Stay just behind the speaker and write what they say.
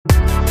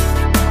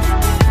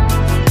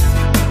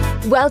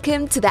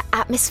Welcome to the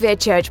Atmosphere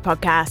Church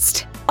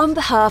podcast. On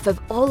behalf of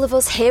all of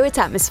us here at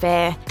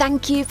Atmosphere,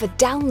 thank you for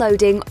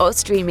downloading or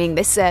streaming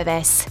this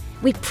service.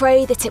 We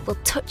pray that it will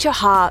touch your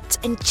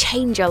heart and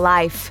change your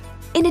life.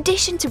 In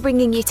addition to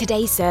bringing you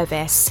today's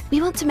service,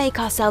 we want to make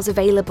ourselves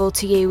available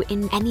to you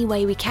in any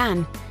way we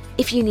can.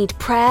 If you need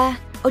prayer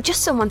or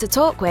just someone to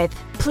talk with,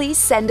 please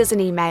send us an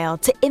email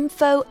to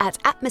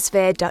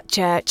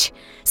info@atmosphere.church.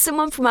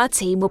 Someone from our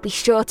team will be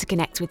sure to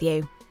connect with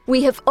you.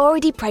 We have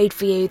already prayed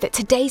for you that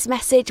today's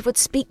message would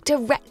speak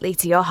directly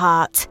to your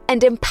heart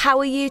and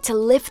empower you to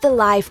live the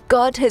life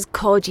God has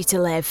called you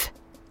to live.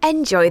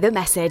 Enjoy the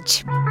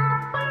message.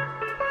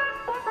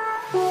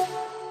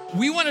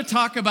 We want to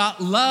talk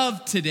about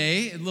love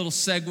today, a little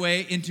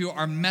segue into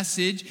our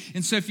message.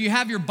 And so if you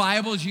have your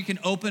Bibles, you can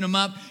open them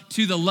up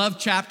to the love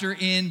chapter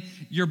in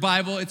your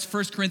Bible. It's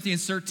 1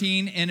 Corinthians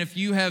 13. And if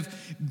you have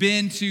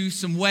been to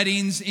some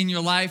weddings in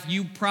your life,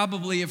 you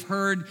probably have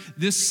heard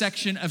this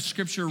section of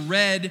scripture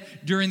read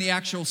during the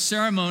actual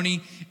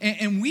ceremony.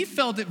 And we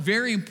felt it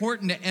very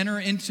important to enter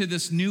into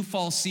this new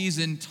fall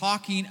season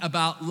talking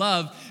about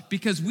love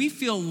because we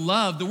feel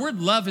love. The word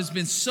love has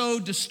been so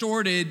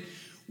distorted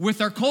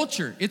with our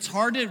culture. It's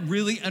hard to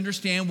really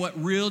understand what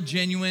real,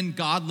 genuine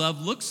God love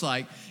looks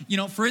like. You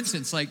know, for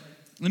instance, like,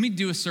 let me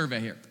do a survey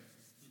here.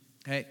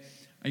 Okay,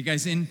 are you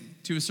guys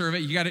into a survey?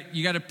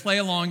 You got to play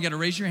along. You got to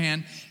raise your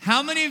hand.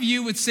 How many of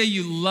you would say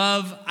you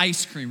love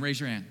ice cream? Raise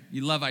your hand.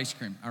 You love ice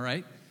cream. All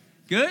right,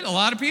 good. A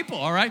lot of people.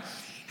 All right.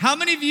 How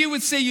many of you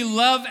would say you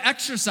love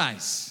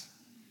exercise?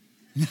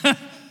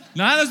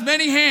 Not as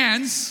many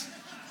hands.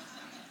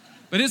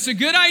 But it's a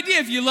good idea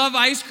if you love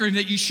ice cream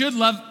that you should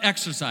love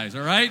exercise,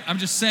 all right? I'm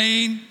just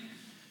saying.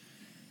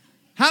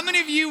 How many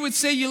of you would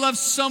say you love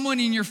someone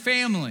in your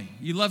family?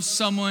 You love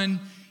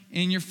someone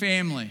in your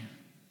family,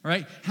 all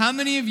right? How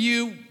many of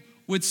you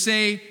would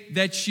say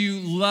that you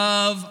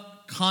love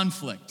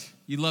conflict?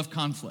 You love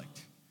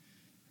conflict.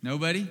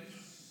 Nobody?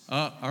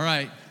 All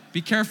right.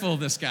 Be careful of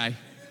this guy.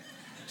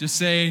 Just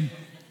saying.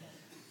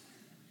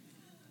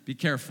 Be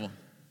careful.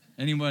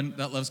 Anyone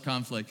that loves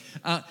conflict.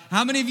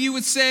 How many of you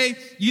would say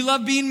you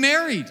love being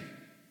married?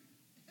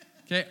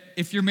 Okay,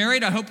 if you're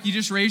married, I hope you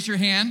just raise your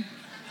hand.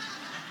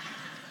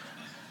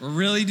 Or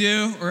really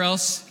do, or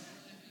else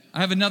I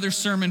have another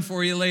sermon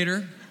for you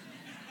later.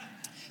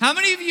 How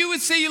many of you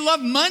would say you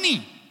love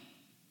money?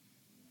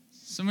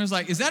 Someone's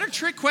like, is that a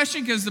trick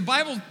question? Because the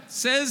Bible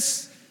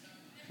says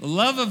the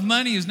love of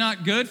money is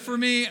not good for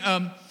me.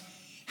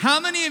 How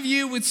many of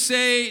you would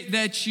say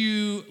that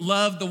you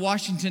love the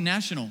Washington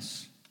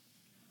Nationals?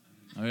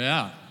 Oh,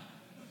 yeah.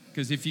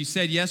 Because if you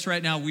said yes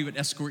right now, we would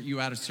escort you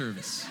out of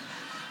service.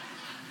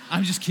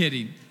 I'm just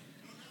kidding.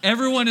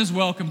 Everyone is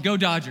welcome. Go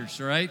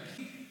Dodgers, all right?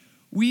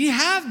 We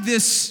have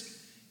this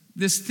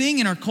thing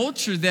in our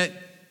culture that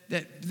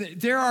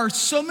there are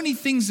so many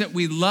things that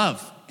we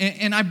love.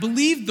 And I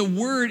believe the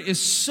word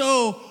is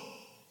so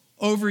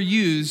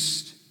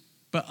overused,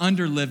 but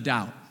underlived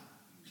out.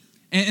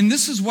 And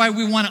this is why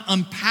we want to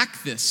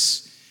unpack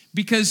this.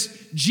 Because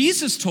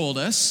Jesus told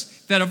us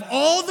that of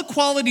all the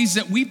qualities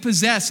that we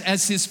possess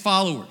as his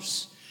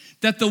followers,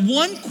 that the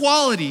one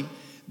quality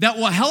that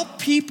will help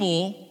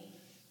people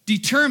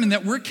determine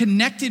that we're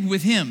connected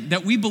with him,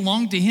 that we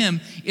belong to him,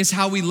 is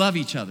how we love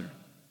each other.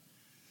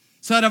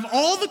 So out of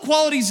all the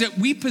qualities that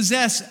we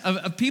possess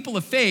of people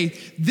of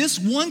faith, this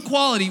one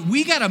quality,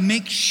 we got to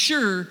make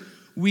sure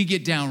we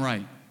get down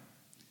right.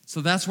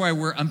 So that's why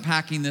we're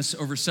unpacking this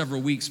over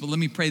several weeks. But let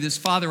me pray this.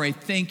 Father, I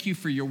thank you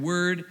for your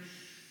word.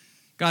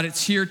 God,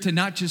 it's here to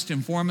not just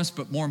inform us,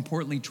 but more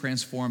importantly,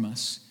 transform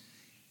us.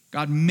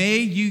 God, may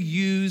you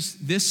use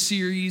this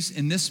series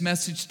and this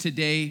message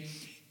today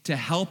to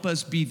help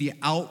us be the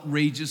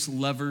outrageous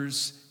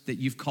lovers that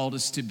you've called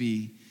us to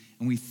be.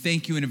 And we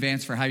thank you in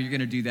advance for how you're going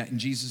to do that. In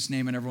Jesus'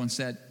 name, and everyone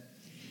said,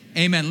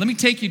 amen. Let me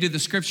take you to the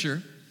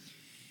scripture.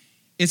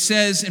 It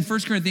says in 1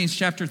 Corinthians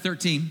chapter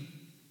 13,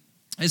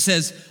 it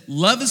says,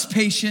 love is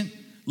patient,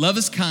 love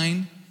is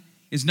kind,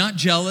 is not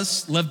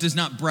jealous, love does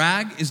not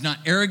brag, is not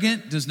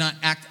arrogant, does not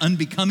act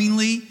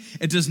unbecomingly,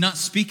 it does not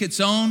speak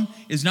its own,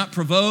 is not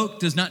provoked,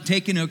 does not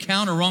take into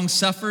account a wrong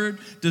suffered,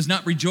 does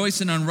not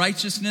rejoice in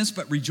unrighteousness,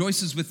 but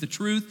rejoices with the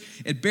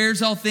truth. It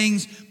bears all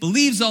things,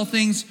 believes all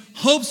things,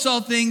 hopes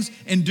all things,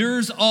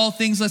 endures all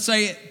things. Let's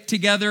say it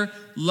together,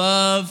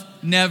 love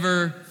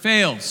never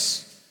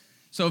fails.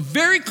 So a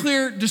very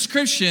clear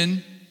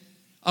description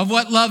of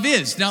what love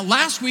is. Now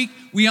last week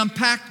we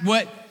unpacked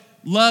what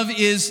love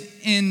is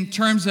in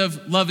terms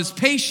of love is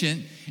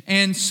patient.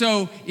 And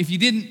so if you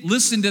didn't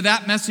listen to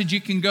that message,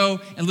 you can go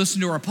and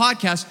listen to our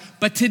podcast.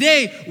 But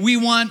today we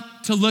want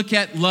to look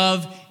at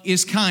love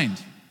is kind.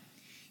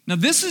 Now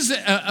this is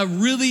a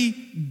really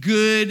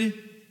good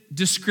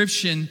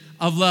description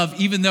of love,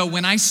 even though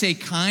when I say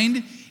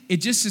kind, it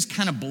just is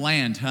kind of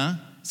bland, huh?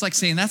 It's like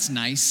saying that's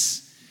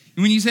nice.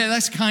 And when you say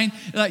that's kind,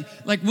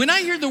 like when I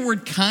hear the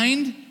word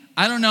kind,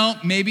 I don't know,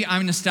 maybe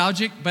I'm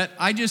nostalgic, but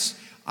I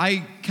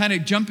kind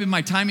of jump in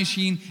my time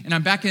machine and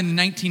I'm back in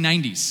the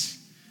 1990s.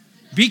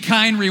 Be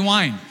kind,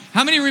 rewind.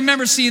 How many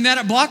remember seeing that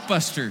at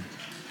Blockbuster?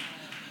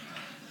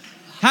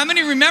 How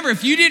many remember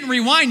if you didn't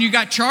rewind, you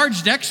got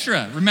charged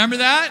extra? Remember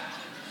that?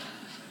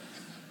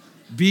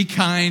 Be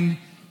kind,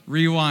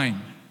 rewind.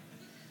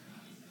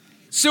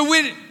 So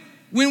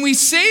when we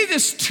say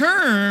this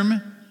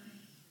term,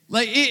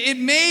 like it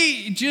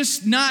may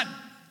just not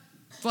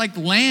like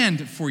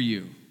land for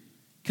you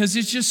because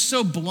it's just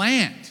so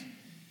bland.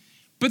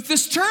 But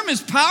this term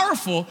is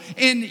powerful,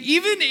 and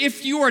even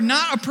if you are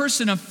not a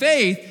person of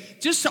faith,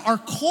 just our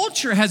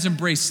culture has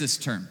embraced this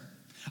term.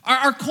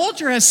 Our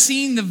culture has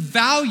seen the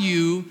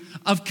value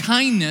of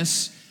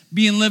kindness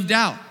being lived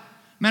out.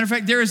 Matter of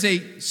fact, there is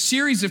a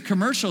series of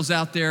commercials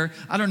out there.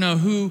 I don't know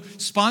who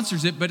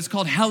sponsors it, but it's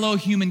called Hello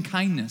Human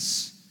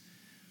Kindness.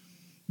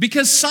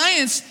 Because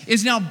science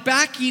is now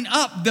backing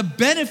up the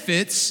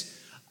benefits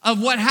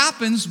of what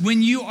happens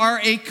when you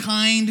are a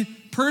kind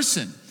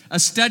person. A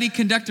study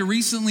conducted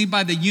recently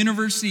by the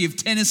University of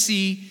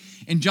Tennessee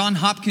and Johns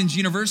Hopkins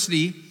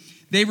University,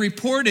 they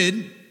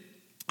reported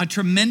a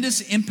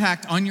tremendous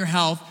impact on your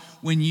health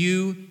when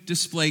you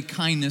display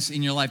kindness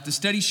in your life. The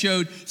study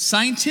showed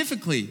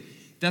scientifically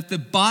that the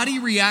body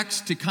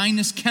reacts to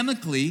kindness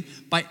chemically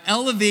by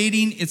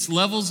elevating its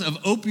levels of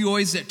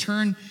opioids that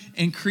turn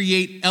and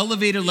create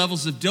elevated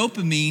levels of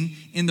dopamine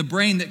in the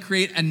brain that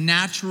create a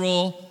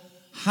natural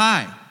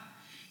high.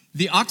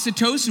 The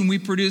oxytocin we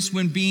produce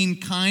when being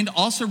kind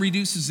also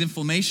reduces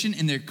inflammation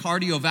in the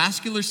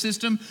cardiovascular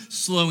system,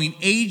 slowing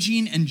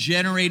aging and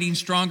generating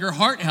stronger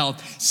heart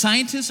health.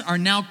 Scientists are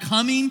now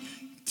coming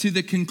to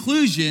the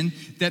conclusion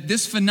that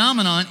this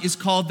phenomenon is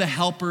called the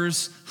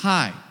helper's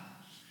high.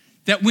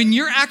 That when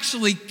you're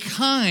actually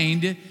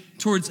kind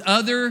towards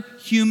other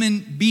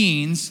human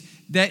beings,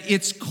 that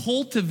it's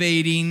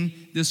cultivating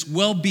this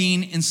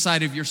well-being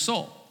inside of your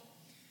soul.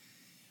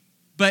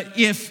 But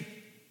if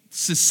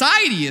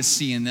society is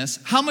seeing this,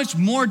 how much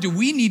more do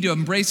we need to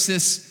embrace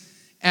this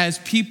as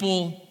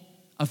people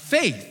of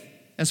faith,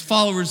 as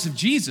followers of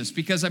Jesus?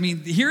 Because, I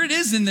mean, here it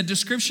is in the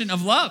description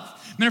of love.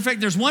 Matter of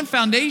fact, there's one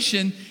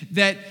foundation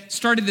that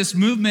started this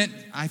movement,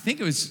 I think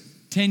it was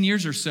 10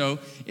 years or so.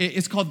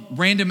 It's called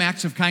Random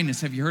Acts of Kindness.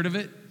 Have you heard of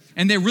it?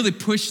 And they really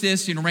push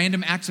this,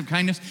 random acts of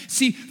kindness.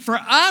 See, for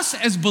us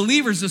as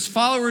believers, as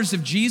followers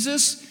of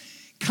Jesus,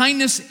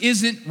 kindness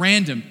isn't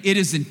random. It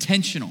is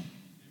intentional.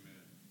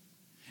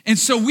 And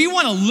so we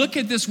want to look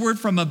at this word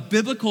from a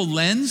biblical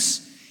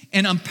lens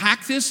and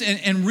unpack this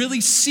and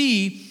really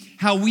see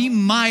how we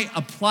might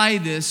apply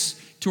this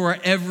to our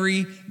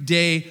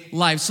everyday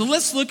life. So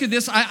let's look at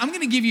this. I'm going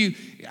to give you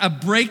a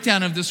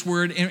breakdown of this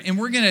word, and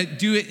we're going to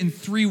do it in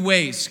 3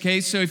 ways, okay?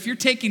 So if you're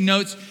taking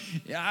notes,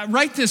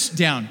 write this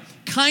down.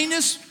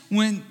 Kindness,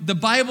 when the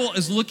Bible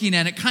is looking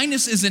at it,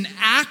 kindness is an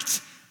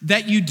act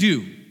that you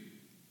do.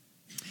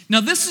 Now,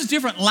 this is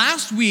different.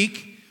 Last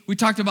week, we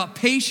talked about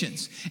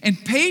patience, and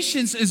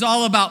patience is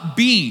all about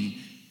being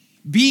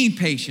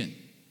patient.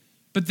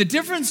 But the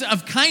difference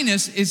of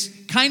kindness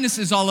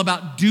is all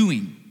about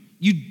doing.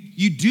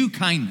 You do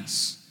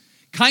kindness.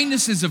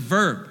 Kindness is a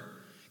verb.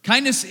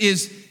 Kindness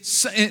is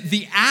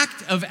the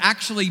act of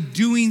actually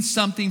doing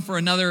something for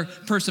another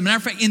person. Matter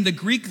of fact, in the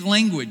Greek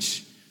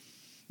language,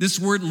 this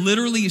word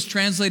literally is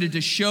translated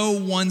to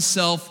show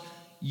oneself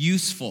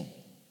useful.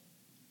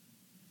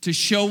 To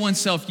show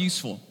oneself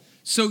useful.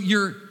 So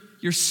you're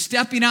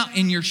stepping out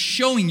and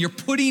you're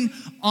putting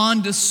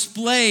on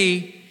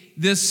display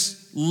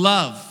this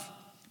love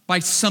by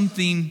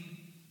something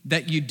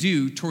that you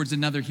do towards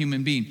another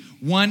human being.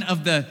 One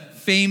of the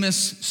famous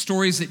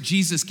stories that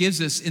Jesus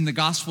gives us in the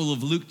Gospel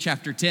of Luke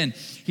chapter 10,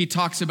 he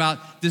talks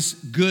about this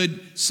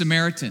Good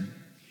Samaritan,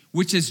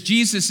 which as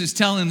Jesus is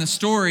telling the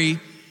story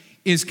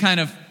is kind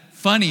of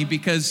funny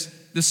because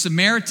the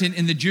Samaritan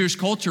in the Jewish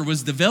culture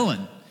was the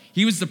villain.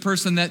 He was the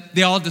person that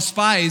they all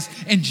despised,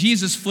 and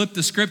Jesus flipped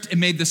the script and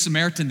made the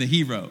Samaritan the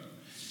hero.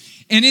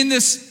 And in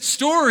this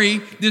story,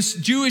 this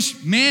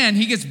Jewish man,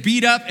 he gets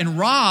beat up and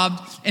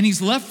robbed, and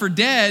he's left for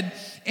dead.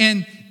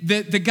 And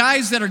the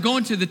guys that are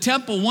going to the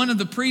temple, one of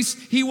the priests,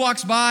 he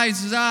walks by and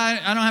says,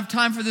 I don't have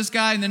time for this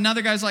guy. And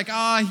another guy's like,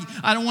 I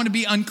don't want to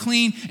be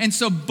unclean. And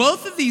so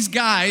both of these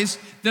guys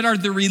that are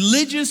the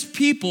religious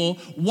people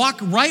walk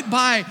right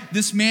by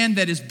this man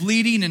that is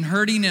bleeding and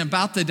hurting and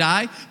about to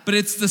die. But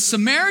it's the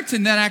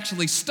Samaritan that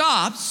actually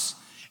stops,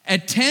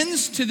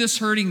 attends to this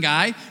hurting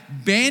guy,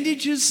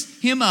 bandages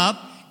him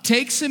up,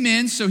 takes him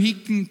in so he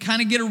can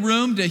kind of get a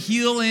room to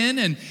heal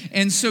in.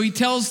 And so he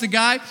tells the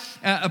guy,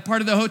 a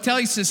part of the hotel,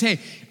 he says, hey,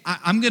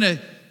 I'm going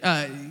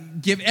to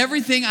give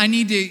everything I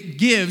need to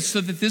give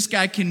so that this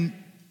guy can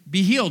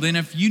be healed. And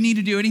if you need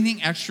to do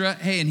anything extra,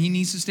 hey, and he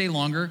needs to stay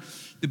longer,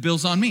 the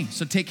bill's on me.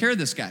 So take care of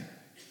this guy.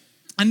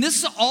 And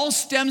this all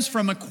stems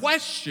from a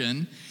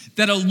question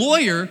that a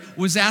lawyer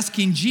was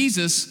asking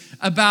Jesus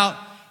about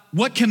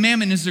what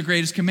commandment is the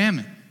greatest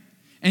commandment.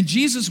 And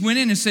Jesus went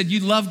in and said, you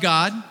love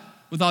God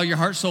with all your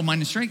heart, soul,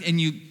 mind, and strength, and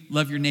you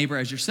love your neighbor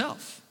as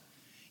yourself.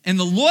 And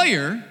the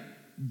lawyer,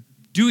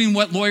 doing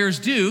what lawyers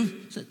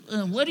do, said,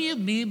 what do you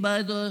mean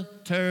by the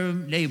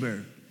term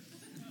neighbor?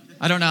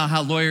 I don't know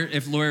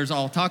if lawyers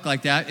all talk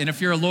like that, and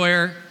if you're a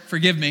lawyer,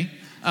 forgive me.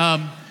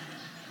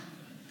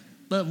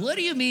 But what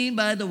do you mean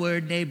by the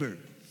word neighbor?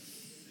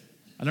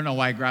 I don't know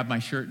why I grabbed my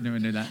shirt and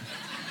doing that.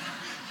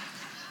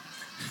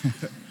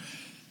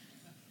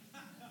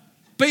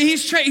 But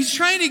he's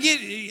trying to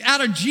get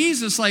out of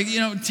Jesus, like,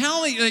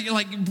 tell me,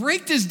 like,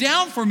 break this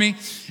down for me.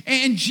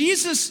 And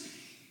Jesus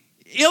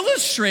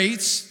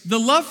illustrates the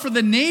love for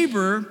the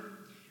neighbor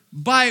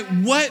by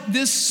what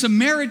this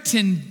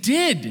Samaritan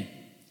did.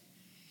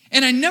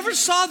 And I never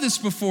saw this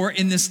before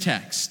in this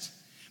text.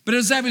 But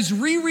as I was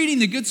rereading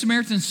the Good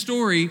Samaritan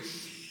story,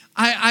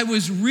 I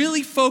was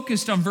really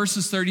focused on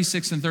verses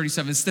 36 and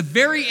 37. It's the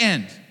very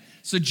end.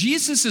 So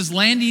Jesus is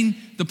landing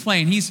the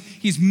plane.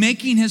 He's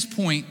making his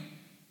point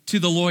to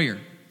the lawyer.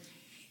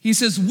 He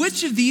says,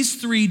 which of these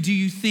three do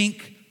you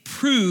think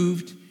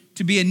proved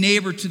to be a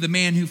neighbor to the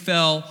man who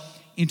fell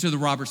into the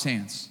robber's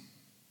hands?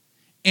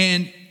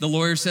 And the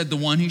lawyer said, the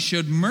one who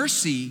showed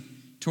mercy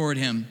toward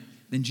him.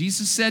 Then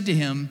Jesus said to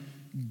him,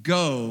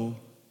 go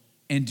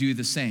and do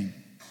the same.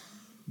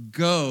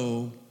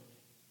 Go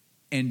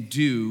and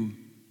do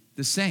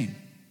the same.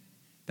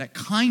 That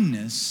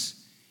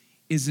kindness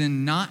is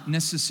in not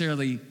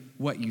necessarily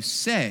what you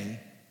say,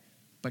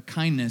 but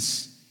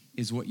kindness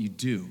is what you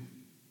do.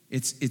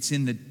 It's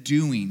in the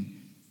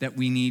doing that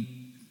we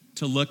need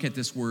to look at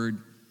this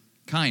word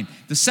kind.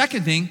 The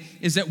second thing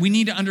is that we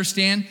need to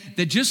understand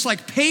that just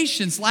like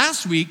patience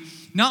last week,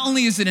 not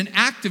only is it an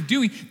act of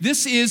doing,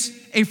 this is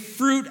a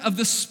fruit of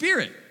the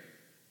Spirit.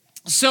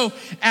 So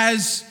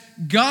as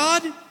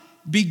God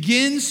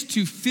begins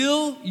to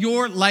fill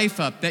your life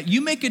up, that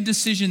you make a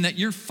decision that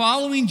you're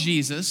following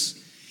Jesus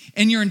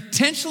and you're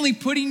intentionally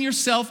putting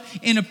yourself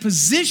in a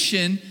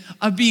position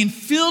of being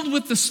filled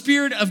with the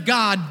Spirit of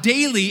God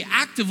daily,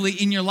 actively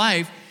in your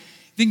life,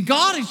 then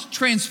God is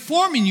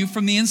transforming you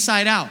from the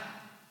inside out.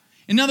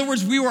 In other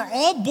words, we were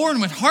all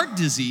born with heart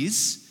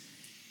disease.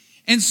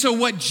 And so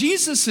what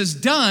Jesus has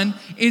done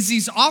is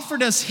he's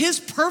offered us his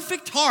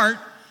perfect heart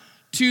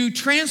to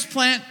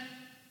transplant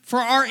for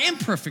our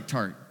imperfect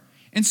heart.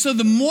 And so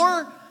the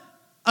more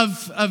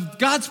of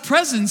God's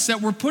presence that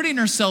we're putting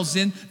ourselves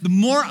in, the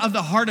more of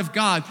the heart of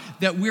God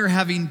that we're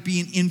having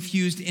being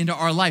infused into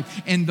our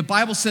life. And the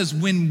Bible says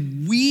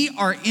when we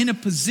are in a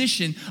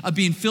position of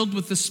being filled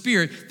with the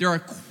Spirit, there are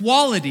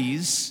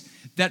qualities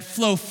that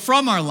flow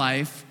from our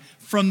life,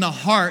 from the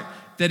heart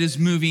that is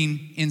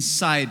moving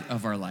inside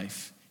of our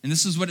life. And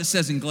this is what it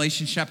says in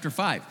Galatians chapter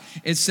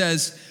 5. It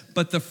says,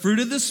 but the fruit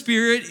of the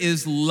Spirit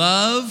is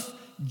love,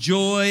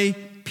 joy,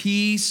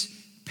 peace,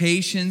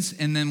 patience,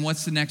 and then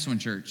what's the next one,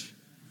 church?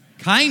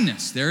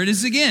 Kindness. There it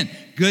is again.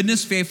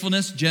 Goodness,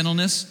 faithfulness,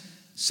 gentleness,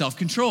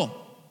 self-control.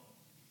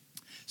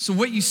 So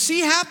what you see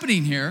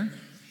happening here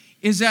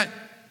is that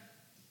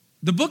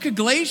the book of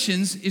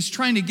Galatians is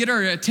trying to get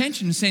our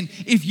attention and saying,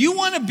 if you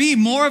want to be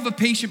more of a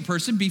patient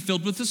person, be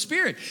filled with the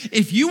Spirit.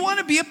 If you want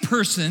to be a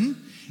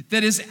person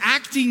that is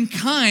acting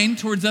kind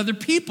towards other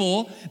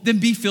people, then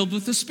be filled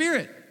with the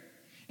Spirit.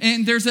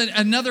 And there's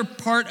another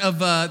part of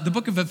the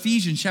book of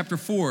Ephesians chapter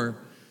 4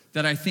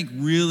 that I think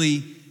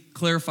really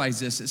clarifies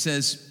this. It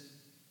says,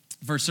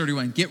 verse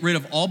 31, get rid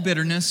of all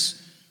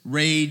bitterness,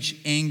 rage,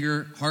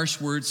 anger,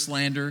 harsh words,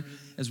 slander,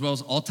 as well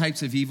as all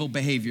types of evil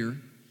behavior.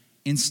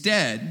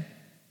 Instead,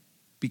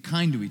 be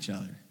kind to each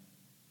other,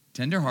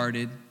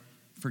 tenderhearted,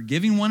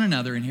 forgiving one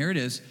another, and here it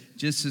is,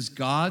 just as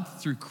God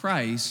through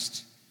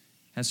Christ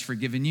has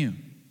forgiven you.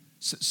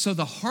 So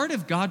the heart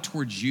of God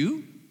towards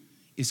you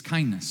is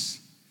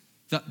kindness.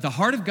 The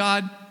heart of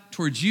God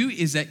towards you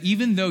is that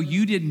even though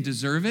you didn't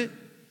deserve it,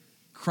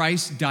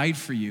 Christ died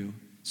for you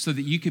so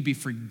that you could be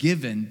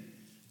forgiven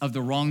of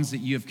the wrongs that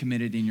you have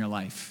committed in your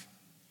life.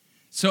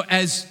 So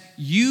as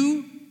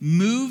you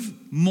move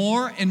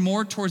more and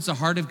more towards the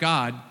heart of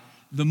God,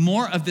 the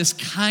more of this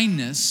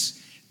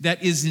kindness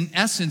that is in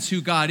essence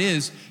who God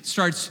is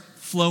starts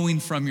flowing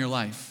from your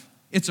life.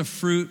 It's a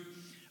fruit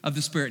of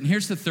the Spirit. And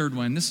here's the third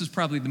one. This is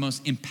probably the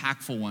most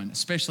impactful one,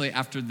 especially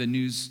after the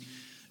news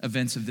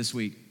events of this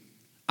week.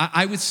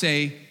 I would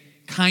say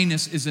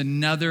kindness is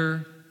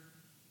another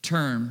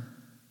term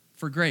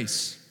for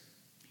grace.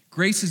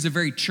 Grace is a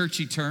very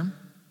churchy term,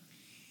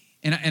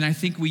 and I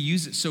think we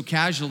use it so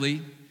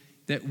casually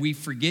that we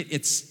forget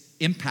its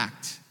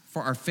impact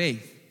for our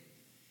faith.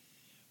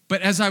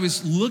 But as I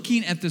was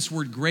looking at this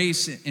word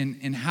grace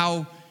and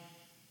how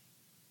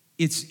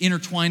it's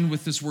intertwined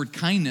with this word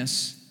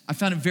kindness, I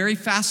found it very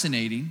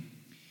fascinating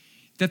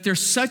that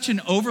there's such an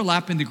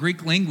overlap in the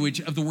Greek language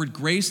of the word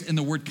grace and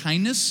the word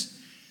kindness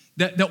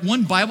that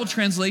one Bible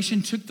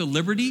translation took the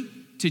liberty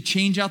to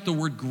change out the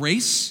word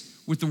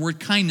grace with the word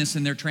kindness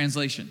in their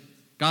translation.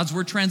 God's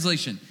word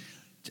translation.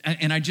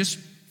 And I just,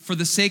 for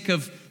the sake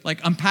of like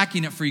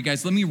unpacking it for you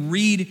guys, let me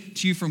read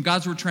to you from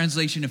God's word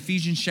translation,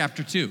 Ephesians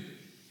chapter 2.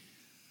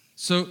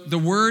 So the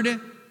word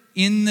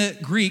in the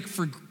Greek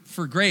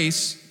for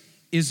grace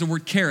is the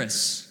word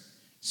charis.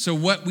 So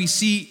what we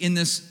see in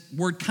this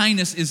word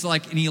kindness is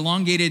like an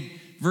elongated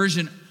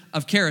version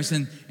of charis.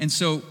 And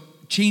so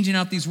changing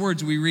out these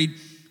words, we read,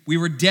 we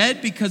were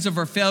dead because of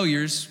our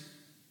failures,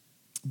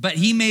 but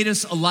he made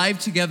us alive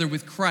together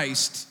with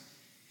Christ.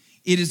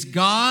 It is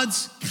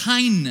God's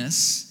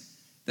kindness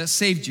that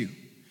saved you.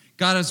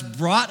 God has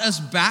brought us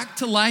back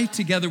to life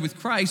together with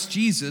Christ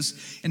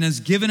Jesus and has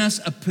given us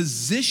a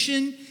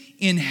position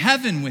in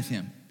heaven with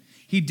him.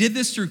 He did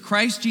this through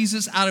Christ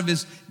Jesus out of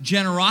his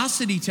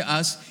generosity to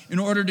us in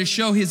order to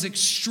show his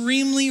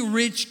extremely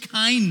rich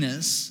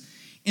kindness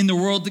in the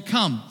world to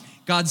come.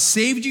 God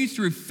saved you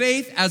through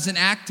faith as an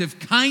act of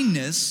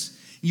kindness.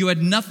 You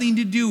had nothing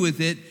to do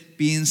with it.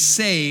 Being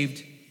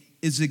saved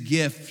is a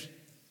gift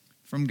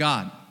from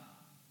God.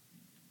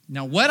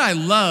 Now, what I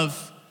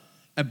love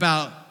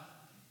about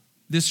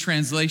this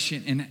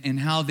translation and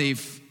how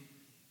they've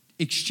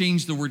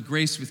exchanged the word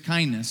grace with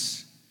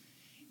kindness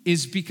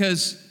is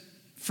because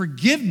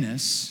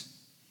forgiveness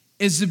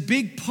is a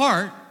big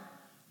part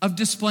of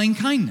displaying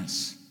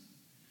kindness.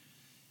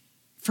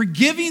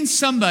 Forgiving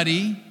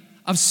somebody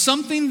of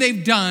something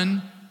they've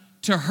done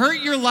to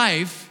hurt your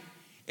life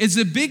is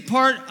a big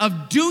part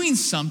of doing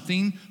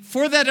something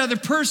for that other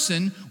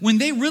person when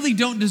they really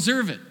don't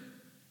deserve it.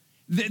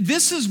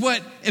 This is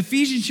what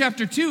Ephesians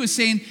chapter 2 is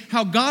saying,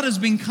 how God has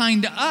been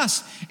kind to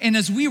us. And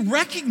as we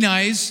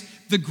recognize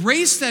the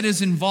grace that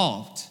is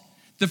involved,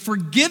 the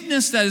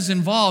forgiveness that is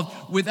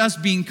involved with us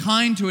being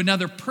kind to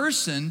another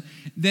person,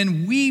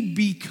 then we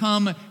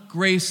become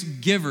grace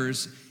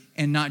givers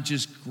and not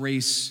just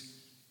grace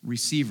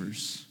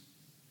receivers.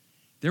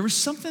 There was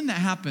something that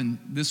happened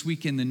this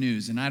week in the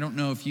news, and I don't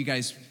know if you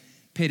guys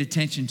paid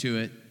attention to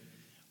it.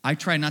 I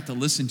try not to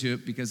listen to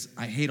it because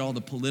I hate all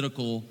the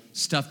political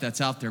stuff that's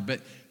out there,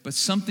 but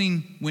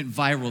something went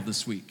viral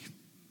this week.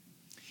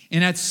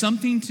 And it had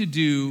something to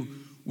do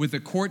with a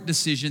court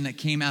decision that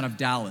came out of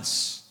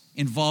Dallas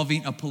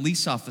involving a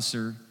police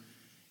officer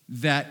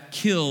that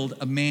killed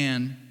a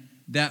man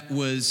that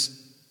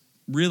was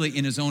really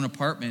in his own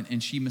apartment,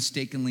 and she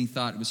mistakenly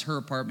thought it was her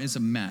apartment. It's a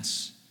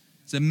mess.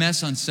 It's a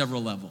mess on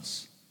several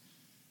levels.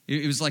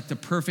 It was like the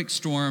perfect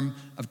storm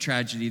of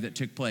tragedy that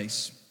took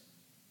place.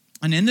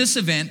 And in this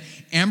event,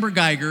 Amber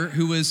Geiger,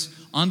 who was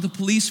on the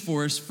police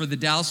force for the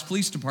Dallas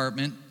Police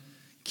Department,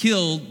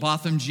 killed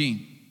Botham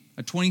Jean,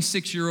 a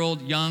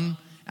 26-year-old young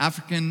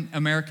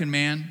African-American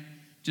man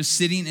just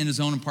sitting in his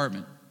own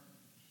apartment.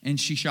 And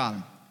she shot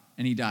him,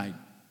 and he died.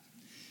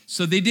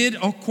 So they did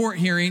a court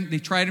hearing. They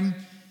tried him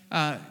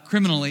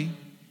criminally,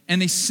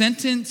 and they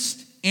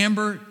sentenced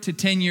Amber to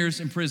 10 years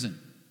in prison.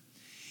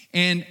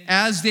 And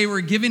as they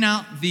were giving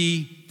out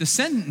the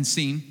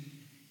sentencing,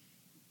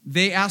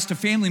 they asked a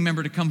family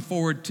member to come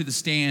forward to the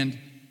stand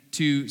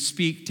to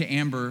speak to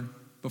Amber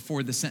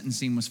before the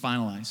sentencing was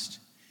finalized.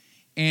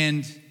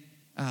 And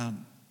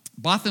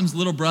Botham's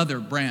little brother,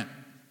 Brant,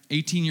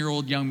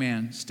 18-year-old young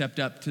man, stepped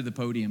up to the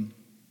podium.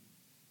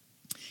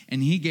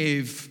 And he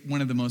gave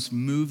one of the most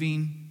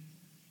moving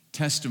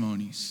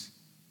testimonies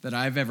that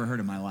I've ever heard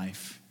in my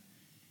life.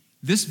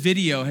 This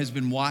video has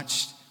been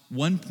watched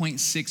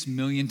 1.6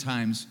 million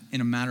times in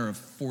a matter of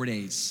 4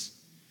 days.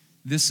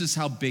 This is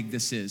how big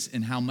this is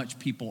and how much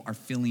people are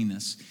feeling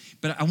this.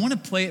 But I want to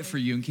play it for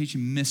you in case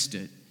you missed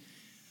it,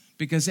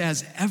 because it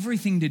has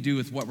everything to do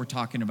with what we're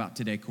talking about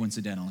today,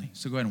 coincidentally.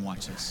 So go ahead and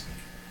watch this.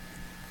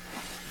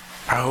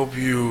 I hope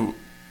you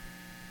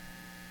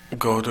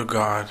go to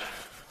God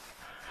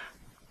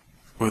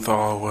with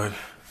all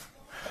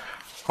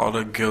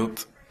the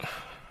guilt,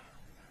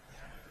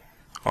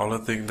 all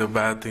the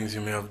bad things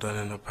you may have done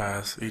in the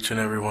past. Each and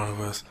every one of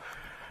us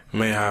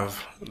may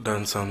have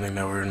done something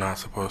that we're not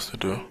supposed to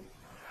do.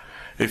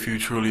 If you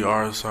truly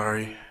are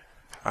sorry,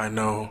 I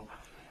know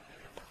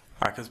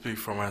I can speak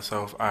for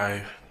myself.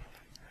 I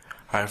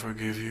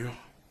forgive you.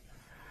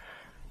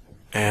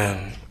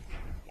 And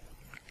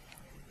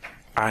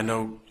I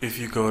know if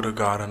you go to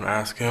God and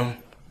ask him,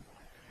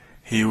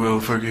 he will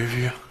forgive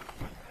you.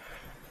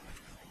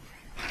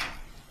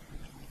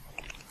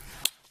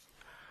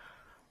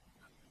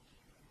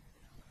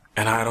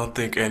 And I don't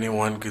think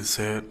anyone could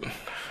say it.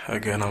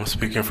 Again, I'm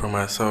speaking for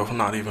myself,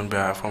 not even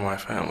behalf of my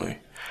family.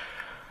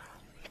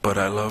 But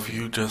I love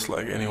you just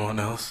like anyone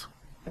else.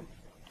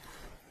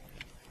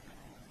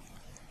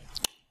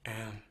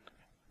 And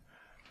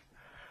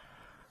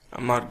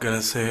I'm not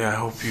gonna say I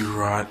hope you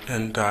rot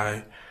and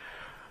die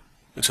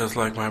just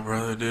like my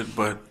brother did,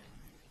 but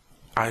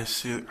I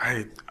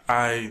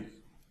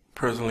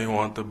personally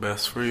want the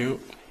best for you.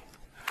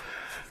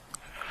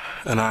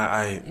 And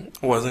I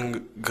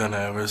wasn't gonna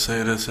ever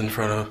say this in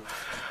front of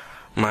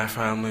my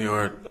family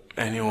or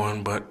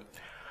anyone, but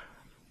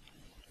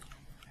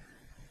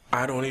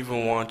I don't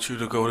even want you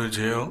to go to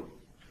jail.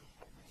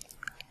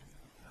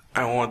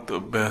 I want the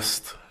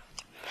best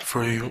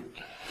for you.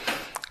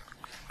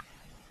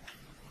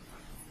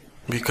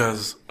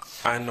 Because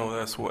I know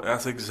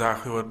that's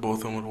exactly what both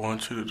of them would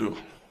want you to do.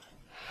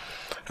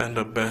 And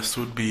the best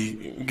would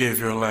be give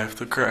your life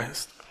to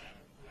Christ.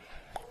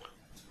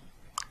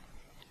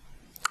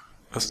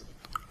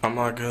 I'm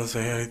not gonna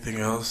say anything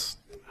else.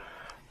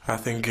 I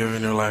think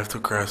giving your life to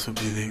Christ would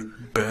be the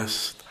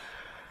best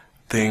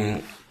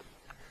thing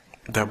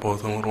that both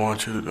of them would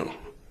want you to do.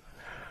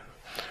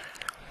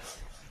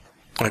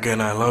 Again,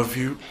 I love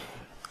you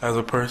as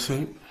a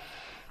person.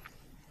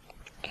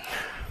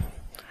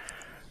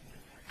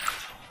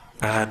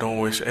 And I don't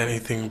wish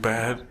anything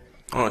bad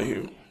on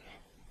you.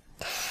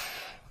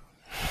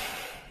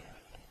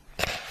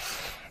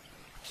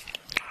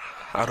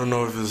 I don't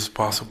know if this is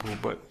possible,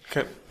 but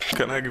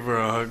can I give her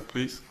a hug,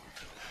 please?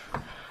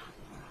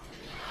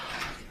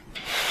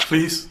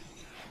 Please?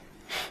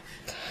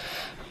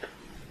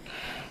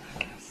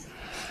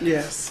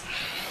 Yes.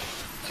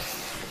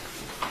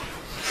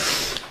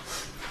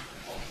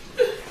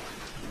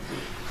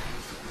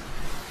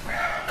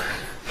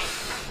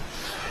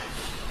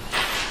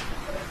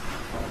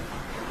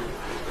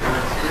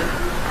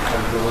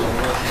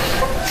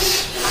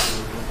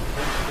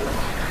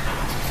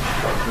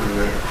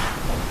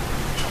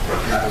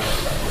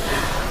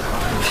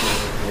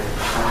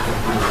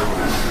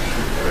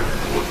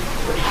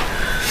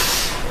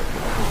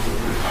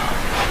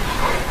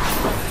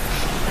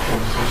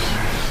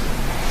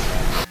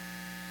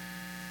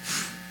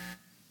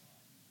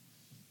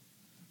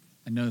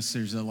 I notice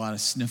there's a lot of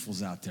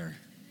sniffles out there.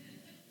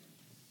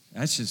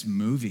 That's just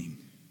moving.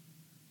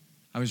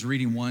 I was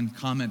reading one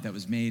comment that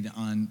was made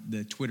on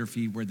the Twitter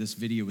feed where this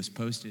video was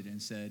posted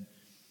and said,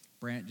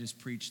 Brant just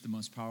preached the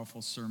most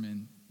powerful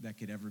sermon that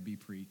could ever be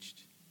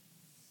preached.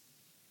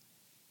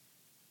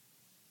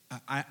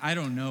 I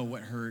don't know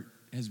what hurt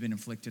has been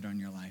inflicted on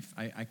your life.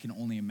 I can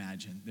only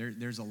imagine.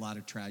 There's a lot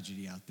of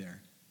tragedy out there.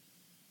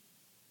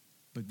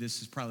 But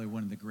this is probably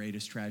one of the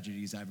greatest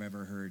tragedies I've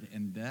ever heard.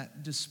 And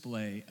that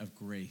display of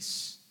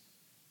grace,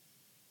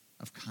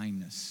 of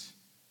kindness,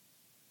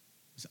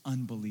 is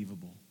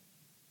unbelievable.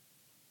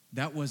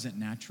 That wasn't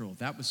natural.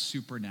 That was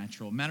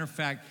supernatural. Matter of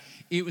fact,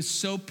 it was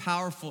so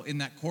powerful in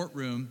that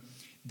courtroom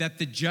that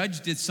the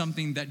judge did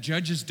something that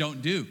judges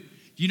don't do.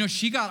 You know,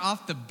 she got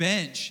off the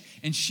bench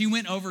and she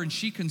went over and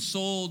she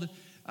consoled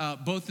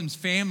Botham's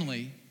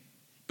family.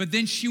 But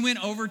then she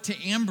went over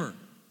to Amber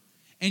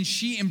and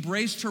she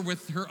embraced her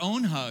with her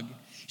own hug.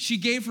 She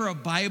gave her a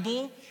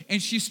Bible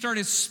and she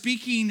started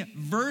speaking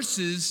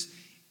verses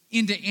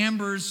into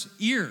Amber's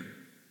ear.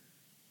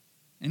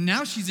 And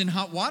now she's in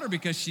hot water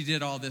because she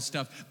did all this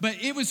stuff.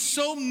 But it was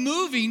so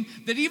moving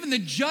that even the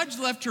judge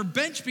left her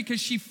bench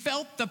because she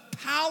felt the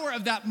power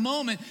of that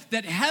moment,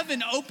 that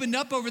heaven opened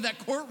up over that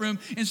courtroom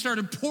and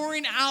started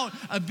pouring out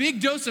a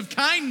big dose of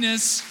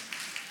kindness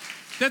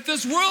that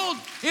this world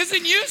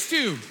isn't used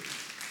to.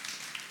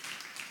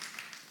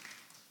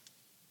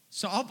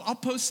 So I'll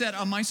post that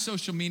on my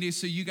social media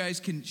so you guys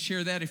can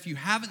share that if you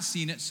haven't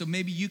seen it. So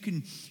maybe you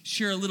can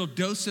share a little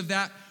dose of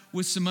that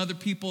with some other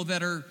people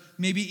that are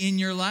maybe in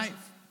your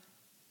life.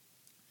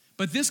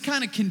 But this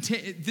kind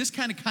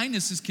of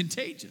kindness is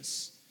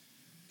contagious.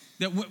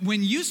 That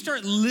when you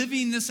start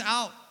living this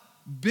out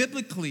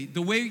biblically,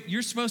 the way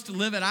you're supposed to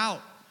live it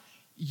out,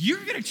 you're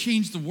going to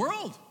change the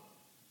world.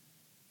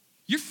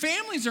 Your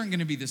families aren't going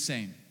to be the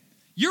same.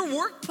 Your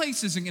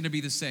workplace isn't going to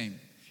be the same.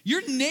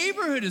 Your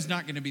neighborhood is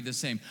not going to be the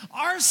same.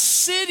 Our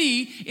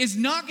city is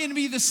not going to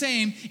be the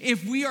same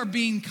if we are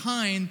being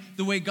kind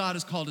the way God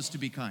has called us to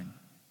be kind.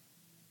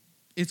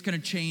 It's going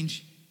to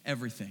change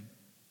everything.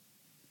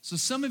 So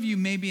some of you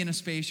may be in a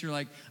space you're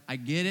like, I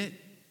get it,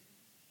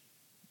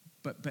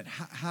 but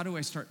how do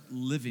I start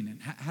living it?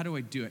 How do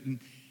I do it? And,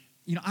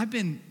 you know, I've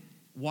been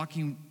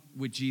walking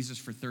with Jesus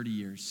for 30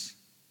 years.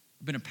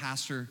 I've been a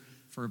pastor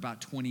for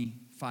about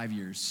 25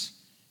 years.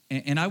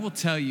 And I will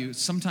tell you,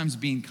 sometimes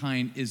being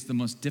kind is the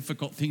most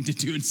difficult thing to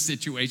do in a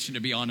situation, to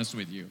be honest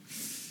with you.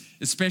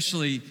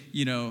 Especially,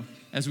 you know,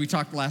 as we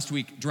talked last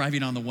week,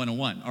 driving on the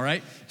 101, all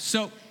right?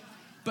 So,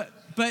 but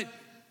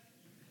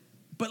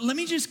let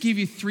me just give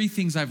you 3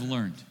 things I've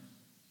learned.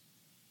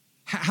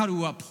 How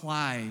to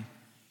apply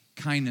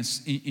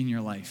kindness in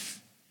your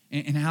life.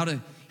 And how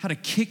to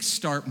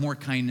kickstart more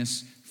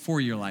kindness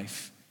for your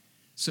life.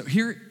 So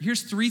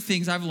here's 3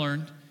 things I've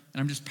learned. And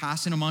I'm just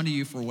passing them on to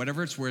you for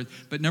whatever it's worth.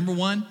 But number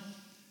 1,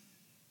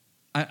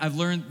 I've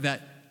learned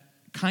that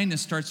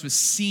kindness starts with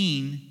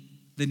seeing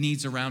the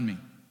needs around me.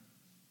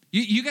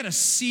 You got to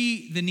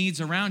see the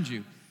needs around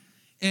you.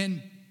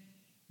 And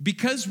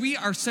because we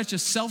are such a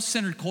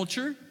self-centered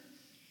culture,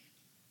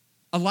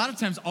 a lot of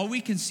times all we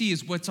can see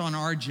is what's on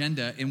our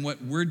agenda and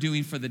what we're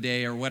doing for the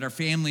day or what our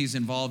family is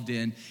involved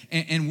in.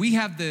 And we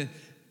have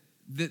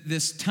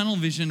this tunnel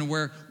vision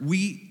where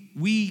we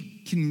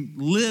can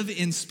live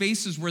in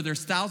spaces where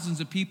there's thousands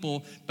of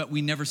people, but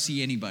we never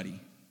see anybody.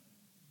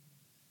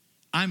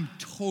 I'm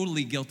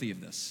totally guilty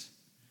of this.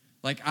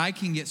 Like, I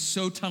can get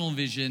so tunnel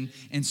vision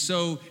and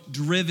so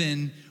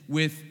driven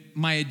with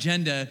my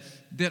agenda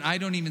that I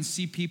don't even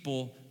see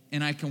people,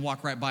 and I can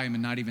walk right by them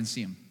and not even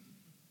see them.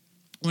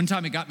 One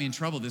time it got me in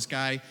trouble. This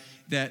guy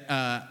that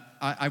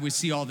I would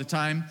see all the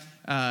time,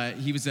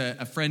 he was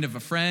a friend of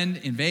a friend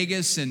in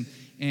Vegas,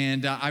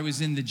 and I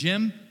was in the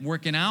gym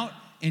working out,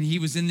 and he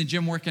was in the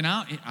gym working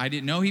out. I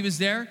didn't know he was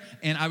there,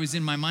 and I was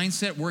in my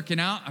mindset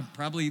working out. I'm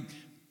probably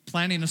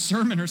planning a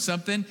sermon or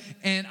something,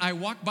 and I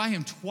walked by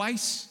him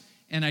twice,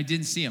 and I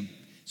didn't see him.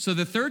 So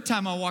the third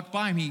time I walked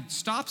by him, he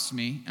stops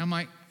me, and I'm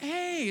like,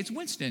 hey, it's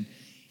Winston.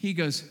 He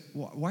goes,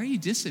 why are you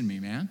dissing me,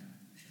 man?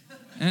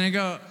 And I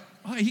go,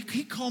 oh,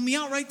 he called me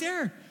out right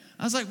there.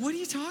 I was like, what are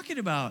you talking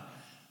about?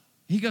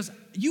 He goes,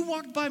 you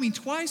walked by me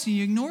twice, and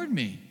you ignored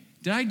me.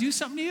 Did I do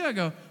something to you? I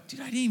go, dude,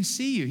 I didn't even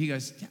see you. He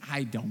goes,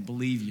 I don't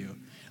believe you.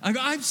 I go,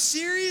 I'm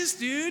serious,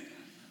 dude.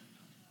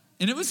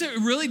 And it was a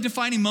really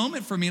defining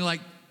moment for me,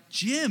 like,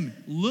 Jim,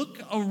 look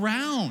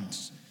around.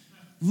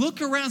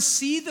 Look around,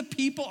 see the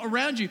people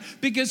around you.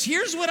 Because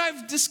here's what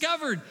I've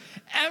discovered.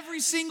 Every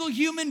single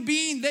human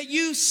being that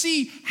you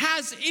see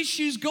has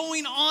issues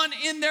going on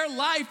in their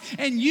life.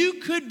 And you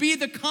could be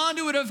the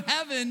conduit of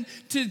heaven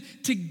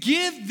to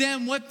give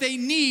them what they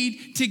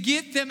need to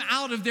get them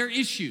out of their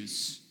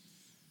issues.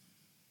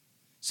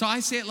 So I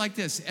say it like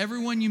this.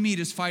 Everyone you meet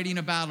is fighting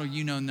a battle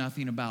you know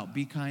nothing about.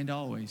 Be kind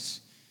always.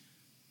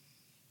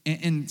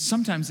 And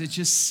sometimes it's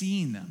just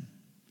seeing them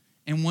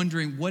and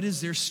wondering, what is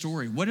their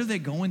story? What are they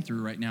going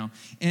through right now?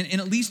 And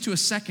it leads to a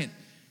second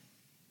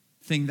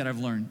thing that I've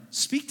learned.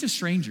 Speak to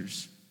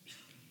strangers.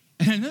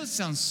 And I know it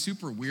sounds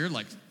super weird,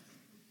 like,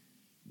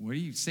 what are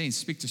you saying,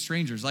 speak to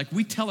strangers? Like,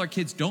 we tell our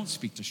kids, don't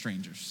speak to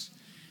strangers,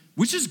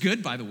 which is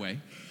good, by the way.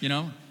 You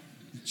know,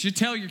 you should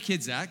tell your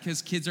kids that,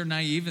 because kids are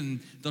naive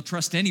and they'll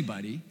trust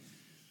anybody.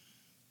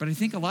 But I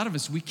think a lot of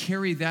us, we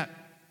carry that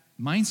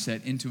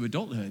mindset into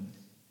adulthood.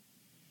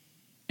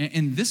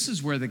 And this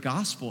is where the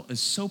gospel is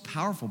so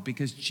powerful,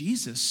 because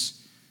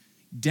Jesus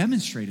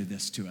demonstrated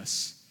this to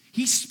us.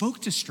 He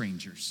spoke to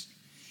strangers.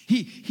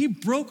 He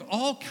broke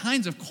all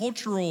kinds of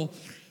cultural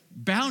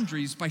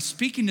boundaries by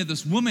speaking to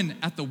this woman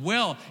at the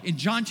well in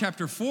John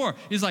chapter 4.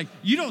 He's like,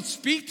 you don't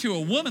speak to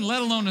a woman,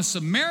 let alone a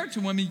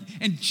Samaritan woman.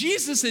 And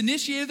Jesus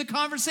initiated the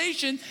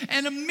conversation,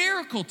 and a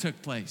miracle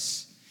took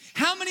place.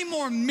 How many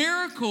more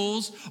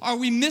miracles are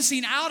we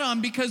missing out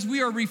on because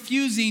we are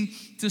refusing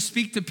to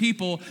speak to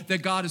people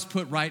that God has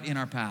put right in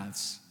our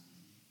paths?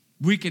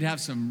 We could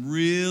have some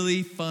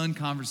really fun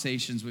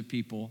conversations with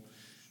people,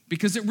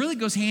 because it really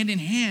goes hand in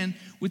hand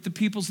with the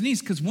people's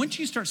needs. Because once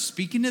you start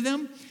speaking to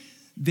them,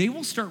 they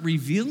will start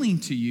revealing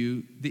to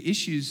you the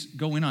issues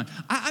going on.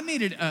 I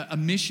made it a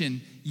mission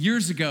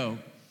years ago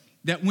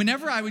that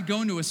whenever I would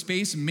go into a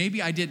space,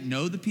 maybe I didn't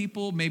know the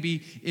people,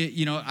 maybe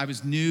I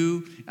was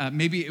new,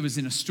 maybe it was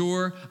in a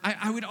store,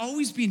 I would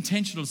always be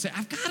intentional to say,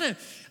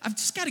 I've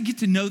just got to get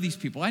to know these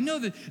people. I know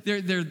that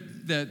they're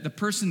the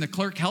person, the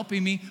clerk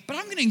helping me, but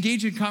I'm going to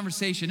engage in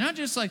conversation, not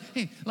just like,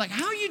 hey, like,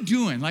 how are you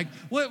doing? Like,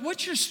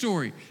 what's your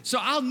story? So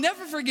I'll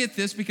never forget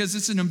this, because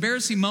it's an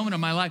embarrassing moment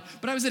of my life,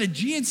 but I was at a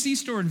GNC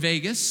store in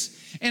Vegas,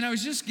 and I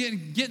was just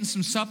getting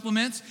some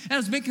supplements, and I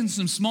was making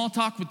some small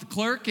talk with the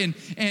clerk,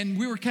 and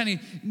we were kind of,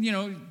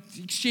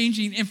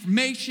 exchanging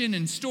information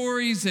and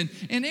stories, and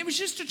it was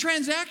just a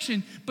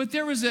transaction. But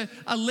there was a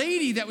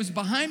lady that was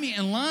behind me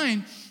in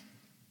line,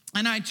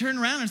 and I turned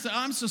around and said,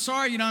 I'm so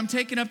sorry, I'm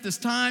taking up this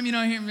time,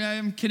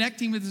 I'm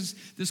connecting with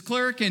this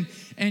clerk, and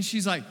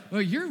she's like,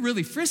 well, you're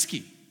really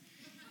frisky.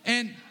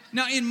 And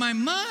now in my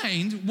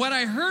mind, what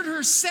I heard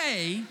her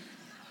say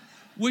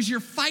was, you're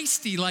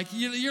feisty, like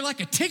you're like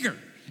a Tigger.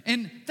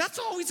 And that's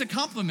always a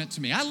compliment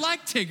to me. I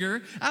like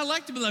Tigger. I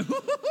like to be like,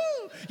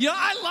 hoo-hoo-hoo.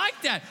 I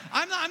like that.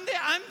 I'm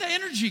the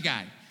energy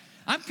guy.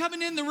 I'm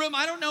coming in the room.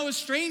 I don't know a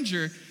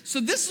stranger. So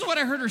this is what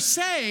I heard her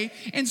say.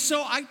 And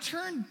so I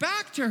turned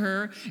back to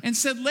her and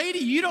said, lady,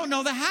 you don't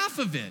know the half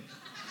of it.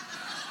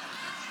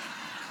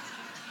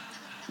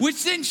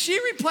 Which then she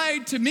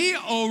replied to me,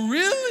 oh,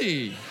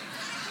 really?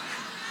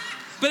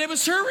 But it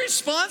was her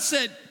response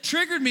that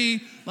triggered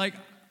me, like,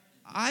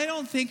 I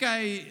don't think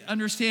I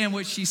understand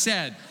what she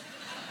said.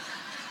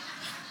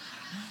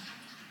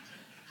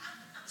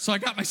 So I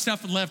got my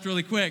stuff and left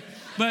really quick.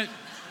 But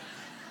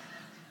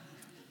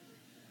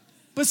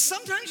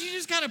sometimes you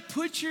just got to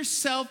put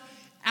yourself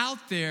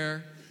out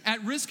there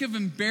at risk of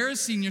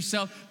embarrassing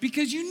yourself,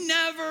 because you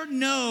never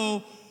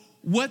know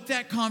what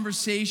that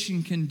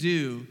conversation can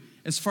do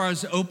as far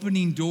as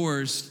opening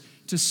doors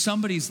to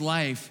somebody's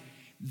life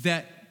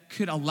that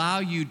could allow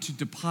you to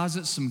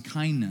deposit some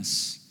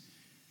kindness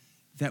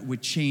that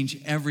would change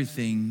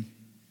everything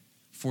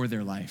for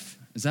their life.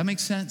 Does that make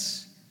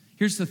sense?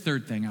 Here's the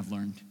third thing I've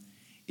learned,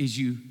 is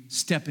you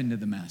step into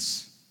the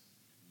mess.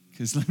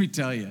 Because let me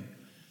tell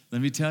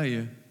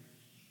you,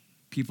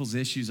 people's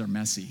issues are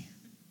messy.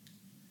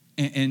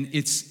 And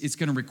it's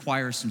going to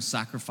require some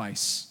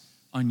sacrifice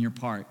on your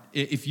part.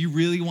 If you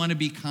really want to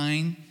be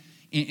kind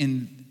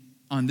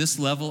on this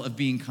level of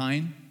being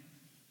kind,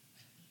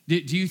 do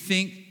you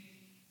think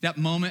that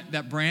moment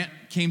that Brant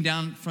came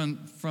down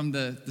from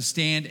the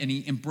stand and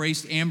he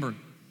embraced Amber,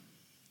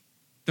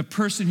 the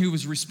person who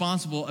was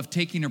responsible of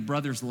taking his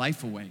brother's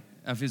life away?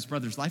 I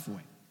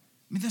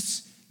mean,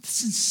 that's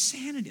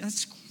insanity.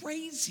 That's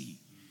crazy.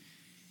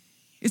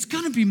 It's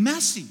going to be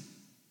messy.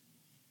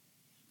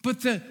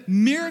 But the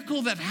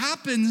miracle that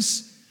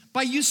happens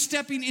by you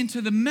stepping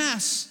into the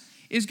mess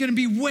is going to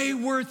be way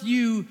worth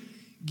you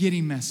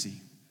getting messy.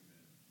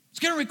 It's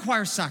going to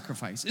require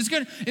sacrifice. It's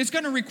going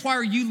to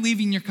require you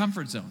leaving your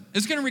comfort zone.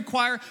 It's going to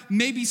require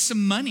maybe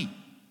some money.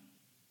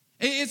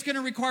 It's going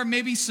to require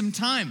maybe some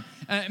time.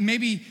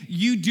 Maybe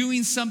you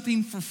doing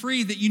something for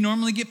free that you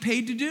normally get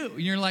paid to do.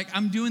 And you're like,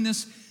 I'm doing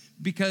this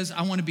because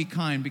I want to be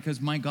kind,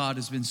 because my God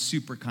has been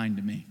super kind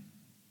to me.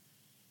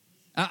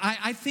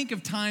 I think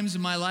of times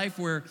in my life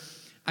where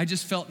I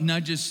just felt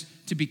nudges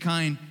to be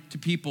kind to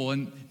people.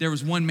 And there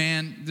was one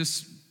man,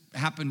 this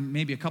happened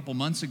maybe a couple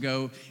months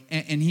ago,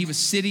 and he was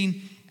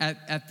sitting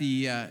at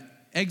the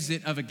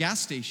exit of a gas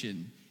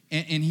station,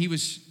 and he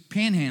was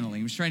panhandling.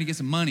 He was trying to get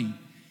some money.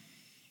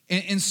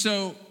 And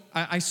so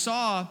I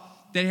saw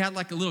that he had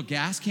like a little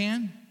gas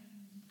can,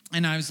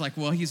 and I was like,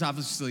 well, he's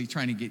obviously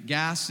trying to get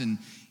gas, and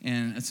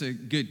it's a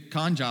good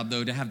con job,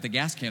 though, to have the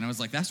gas can. I was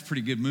like, that's a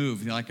pretty good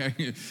move. Like,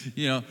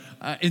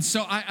 and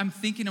so I'm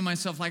thinking to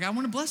myself, like, I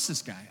want to bless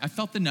this guy. I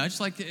felt the nudge,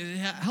 like,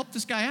 help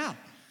this guy out.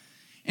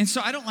 And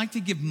so I don't like to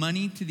give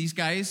money to these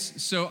guys.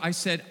 So I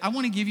said, I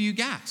want to give you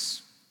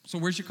gas. So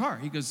where's your car?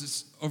 He goes,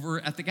 it's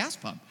over at the gas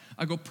pump.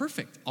 I go,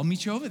 perfect. I'll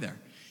meet you over there.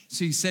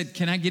 So he said,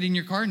 can I get in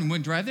your car and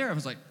we'll drive there? I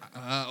was like,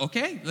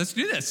 okay, let's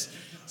do this.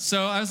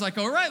 So I was like,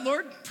 all right,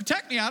 Lord,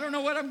 protect me. I don't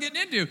know what I'm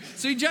getting into.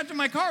 So he jumped in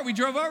my car. We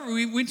drove over.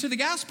 We went to the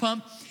gas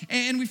pump,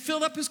 and we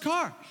filled up his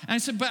car. And I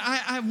said, but I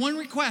have one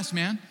request,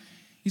 man.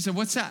 He said,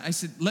 what's that? I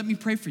said, let me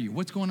pray for you.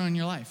 What's going on in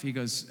your life? He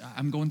goes,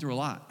 I'm going through a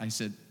lot. I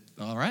said,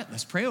 all right,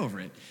 let's pray over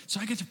it. So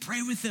I get to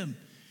pray with him.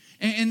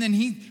 And then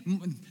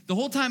the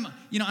whole time,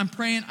 I'm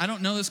praying. I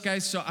don't know this guy,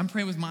 so I'm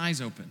praying with my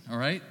eyes open, all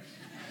right?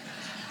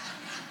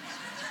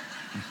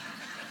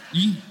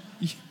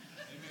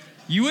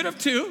 You would have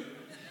too.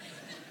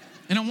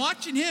 And I'm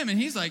watching him, and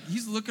he's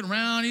looking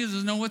around. He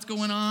doesn't know what's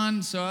going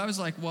on. So I was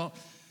like, well,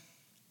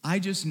 I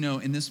just know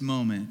in this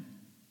moment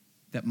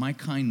that my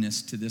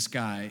kindness to this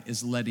guy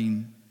is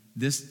letting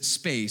this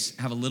space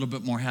have a little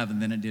bit more heaven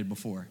than it did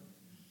before.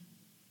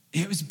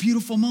 It was a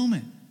beautiful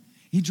moment.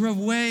 He drove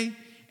away,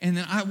 and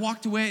then I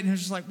walked away, and it was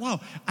just like, whoa,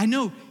 I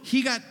know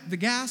he got the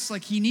gas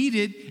like he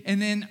needed,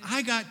 and then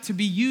I got to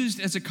be used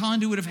as a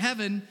conduit of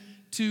heaven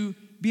to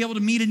be able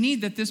to meet a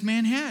need that this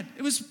man had.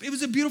 It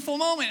was a beautiful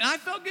moment. I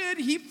felt good.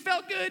 He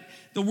felt good.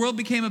 The world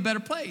became a better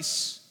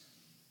place.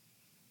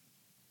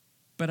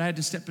 But I had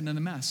to step into the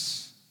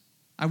mess.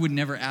 I would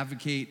never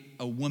advocate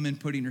a woman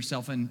putting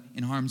herself in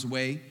harm's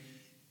way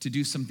to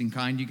do something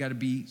kind. You got to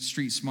be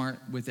street smart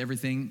with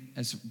everything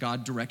as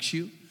God directs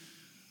you.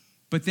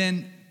 But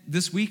then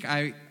this week,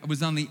 I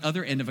was on the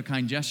other end of a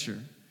kind gesture.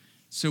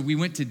 So we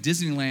went to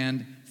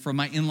Disneyland for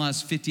my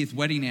in-laws' 50th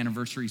wedding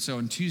anniversary. So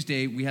on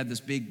Tuesday, we had this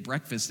big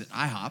breakfast at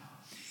IHOP.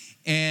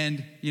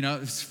 And,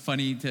 it's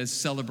funny to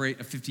celebrate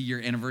a 50-year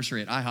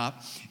anniversary at IHOP.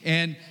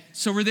 And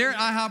so we're there at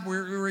IHOP.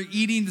 We're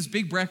eating this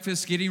big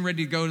breakfast, getting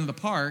ready to go to the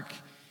park.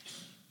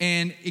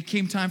 And it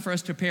came time for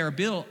us to pay our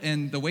bill.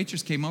 And the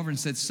waitress came over and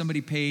said,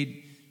 somebody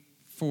paid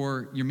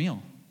for your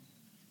meal.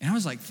 And I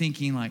was like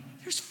thinking,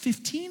 there's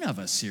 15 of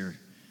us here.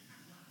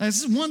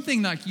 This is one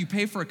thing, you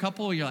pay for a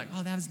couple, you're like,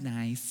 oh, that was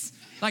nice.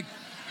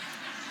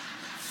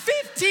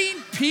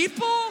 15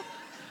 people?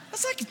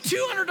 That's like a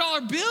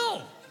 $200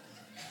 bill.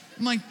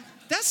 I'm like,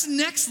 that's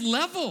next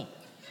level.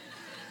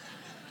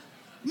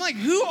 I'm like,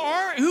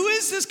 who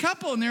is this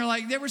couple? And they're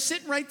like, they were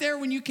sitting right there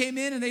when you came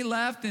in and they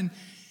left. And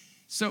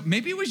so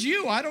maybe it was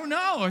you, I don't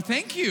know. Or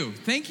thank you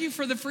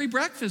for the free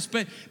breakfast.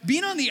 But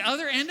being on the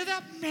other end of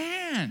that,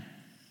 man,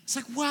 it's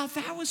like, wow,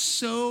 that was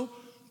so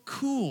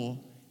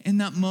cool in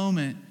that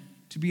moment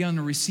to be on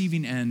the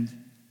receiving end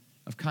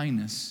of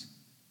kindness.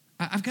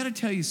 I've got to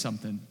tell you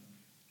something.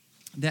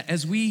 That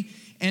as we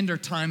end our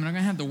time, and I'm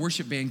going to have the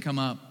worship band come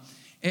up,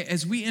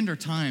 as we end our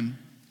time,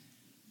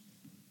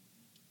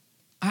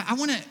 I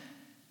want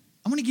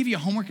to give you a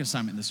homework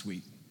assignment this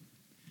week.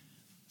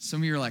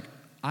 Some of you are like,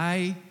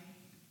 I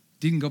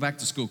didn't go back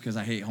to school because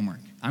I hate homework.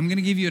 I'm going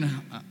to give you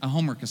a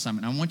homework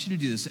assignment. I want you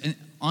to do this. And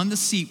on the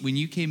seat when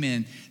you came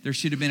in, there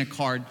should have been a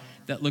card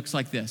that looks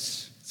like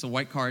this. It's a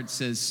white card. It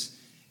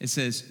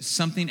says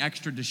something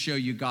extra to show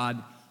you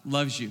God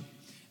loves you.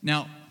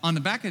 Now, on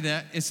the back of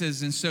that, it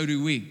says, and so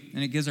do we.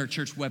 And it gives our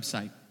church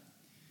website.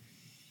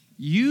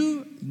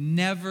 You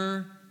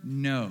never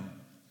know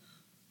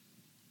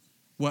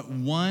what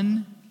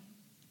one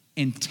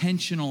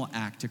intentional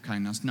act of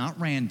kindness, not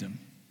random,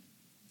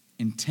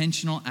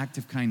 intentional act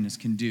of kindness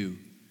can do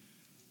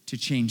to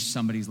change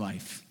somebody's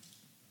life.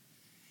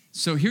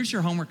 So here's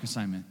your homework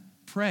assignment.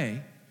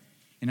 Pray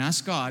and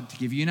ask God to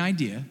give you an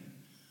idea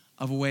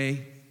of a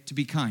way to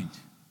be kind.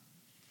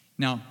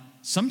 Now,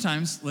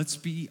 sometimes, let's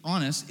be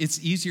honest,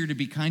 it's easier to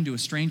be kind to a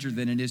stranger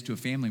than it is to a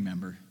family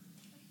member.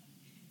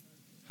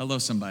 Hello,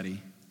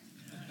 somebody.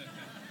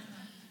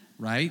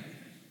 Right?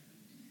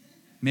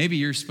 Maybe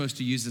you're supposed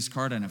to use this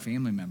card on a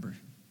family member.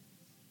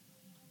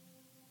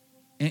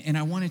 And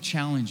I want to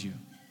challenge you.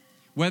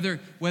 Whether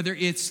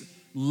it's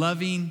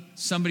loving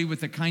somebody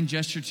with a kind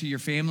gesture to your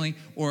family,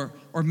 or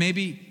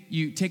maybe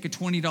you take a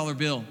 $20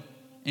 bill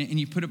and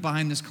you put it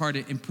behind this card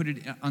and put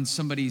it on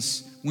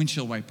somebody's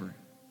windshield wiper.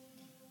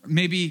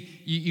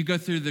 Maybe you go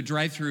through the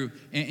drive-thru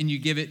and you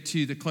give it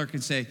to the clerk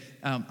and say,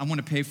 I want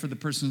to pay for the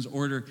person's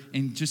order,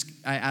 and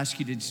I ask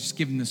you to just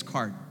give them this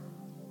card.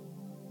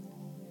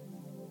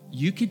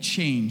 You could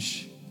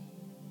change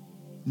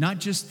not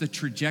just the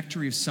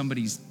trajectory of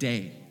somebody's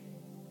day,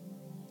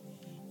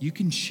 you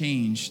can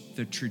change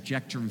the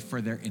trajectory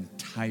for their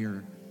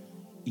entire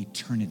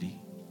eternity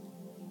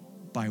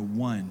by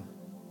one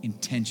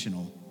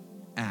intentional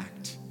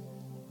act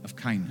of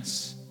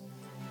kindness.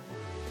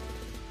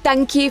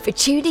 Thank you for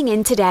tuning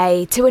in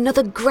today to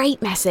another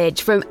great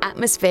message from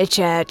Atmosphere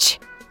Church.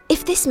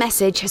 If this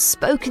message has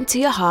spoken to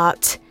your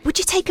heart, would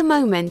you take a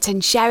moment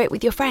and share it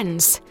with your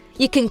friends?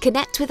 You can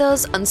connect with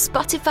us on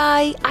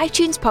Spotify,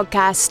 iTunes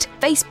Podcast,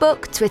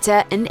 Facebook,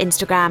 Twitter, and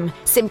Instagram.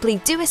 Simply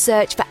do a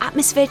search for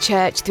Atmosphere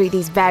Church through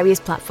these various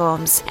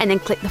platforms and then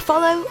click the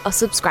follow or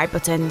subscribe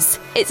buttons.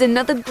 It's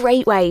another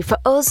great way for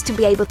us to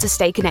be able to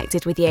stay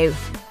connected with you.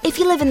 If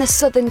you live in the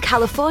Southern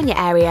California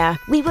area,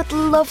 we would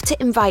love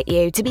to invite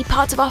you to be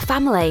part of our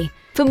family.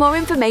 For more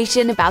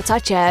information about our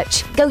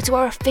church, go to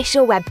our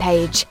official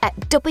webpage at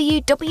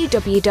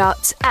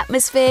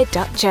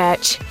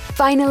www.atmosphere.church.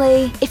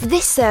 Finally, if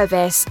this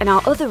service and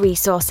our other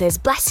resources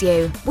bless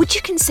you, would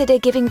you consider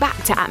giving back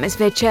to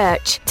Atmosphere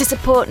Church to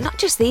support not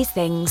just these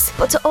things,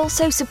 but to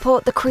also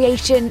support the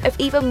creation of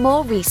even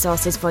more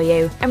resources for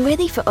you and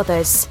really for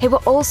others who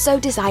are also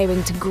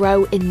desiring to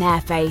grow in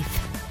their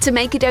faith? To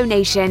make a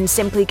donation,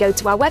 simply go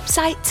to our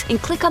website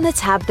and click on the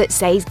tab that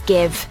says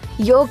Give.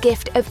 Your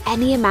gift of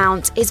any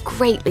amount is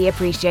greatly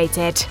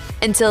appreciated.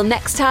 Until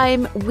next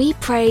time, we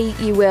pray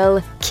you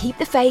will keep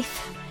the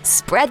faith,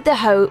 spread the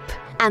hope,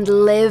 and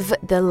live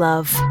the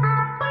love.